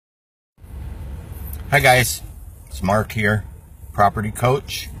Hi guys, it's Mark here, property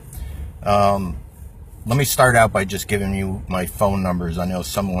coach. Let me start out by just giving you my phone numbers. I know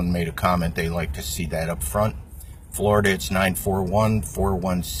someone made a comment they like to see that up front. Florida, it's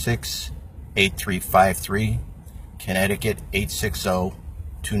 941-416-8353. Connecticut,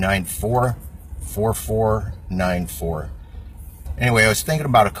 860-294-4494. Anyway, I was thinking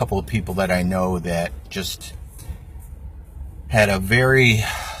about a couple of people that I know that just had a very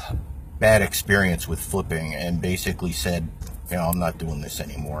bad experience with flipping and basically said, you know, I'm not doing this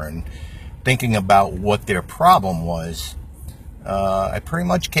anymore. And thinking about what their problem was, I pretty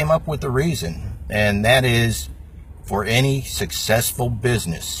much came up with the reason, and that is, for any successful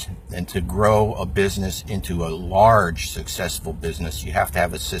business and to grow a business into a large successful business, you have to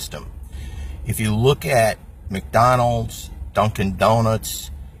have a system. If you look at McDonald's, Dunkin' Donuts,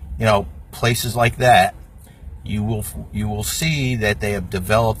 you know, places like that, you will see that they have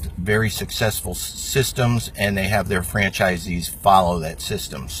developed very successful systems, and they have their franchisees follow that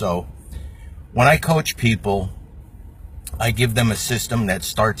system. So when I coach people, I give them a system that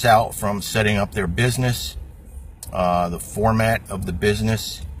starts out from setting up their business, the format of the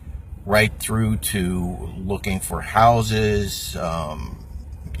business, right through to looking for houses,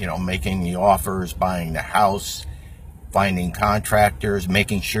 you know, making the offers, buying the house, finding contractors,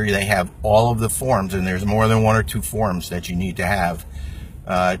 making sure they have all of the forms, and there's more than one or two forms that you need to have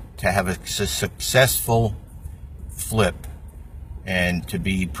a successful flip and to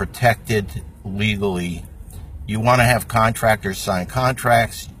be protected legally. You want to have contractors sign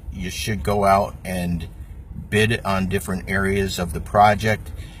contracts. You should go out and bid on different areas of the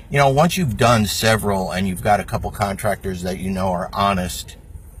project. You know, once you've done several and you've got a couple contractors that you know are honest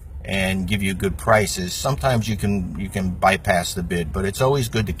and give you good prices, sometimes you can bypass the bid, but it's always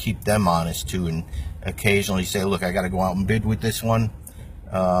good to keep them honest too, and occasionally say, look, I got to go out and bid with this one,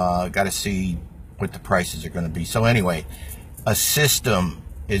 got to see what the prices are going to be. So anyway, a system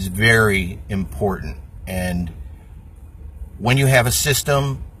is very important, and when you have a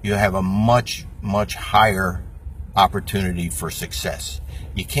system, you have a much higher opportunity for success.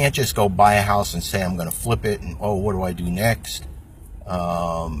 You can't just go buy a house and say, I'm going to flip it, and oh, what do I do next?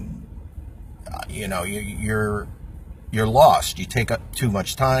 You know, you're lost. You take up too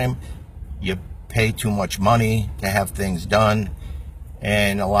much time, you pay too much money to have things done,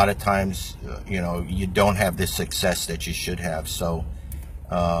 and a lot of times, you know, you don't have the success that you should have. So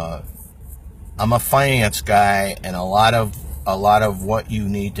I'm a finance guy, and a lot of what you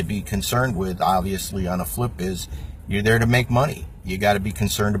need to be concerned with, obviously, on a flip is you're there to make money. You got to be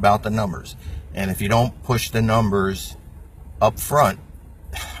concerned about the numbers, and if you don't push the numbers up front,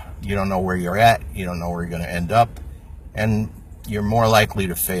 you don't know where you're at, you don't know where you're going to end up, and you're more likely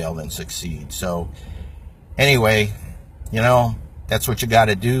to fail than succeed. So anyway, you know, that's what you got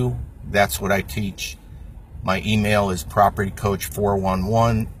to do. That's what I teach. My email is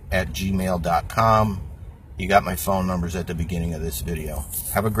propertycoach411@gmail.com. You got my phone numbers at the beginning of this video.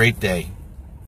 Have a great day.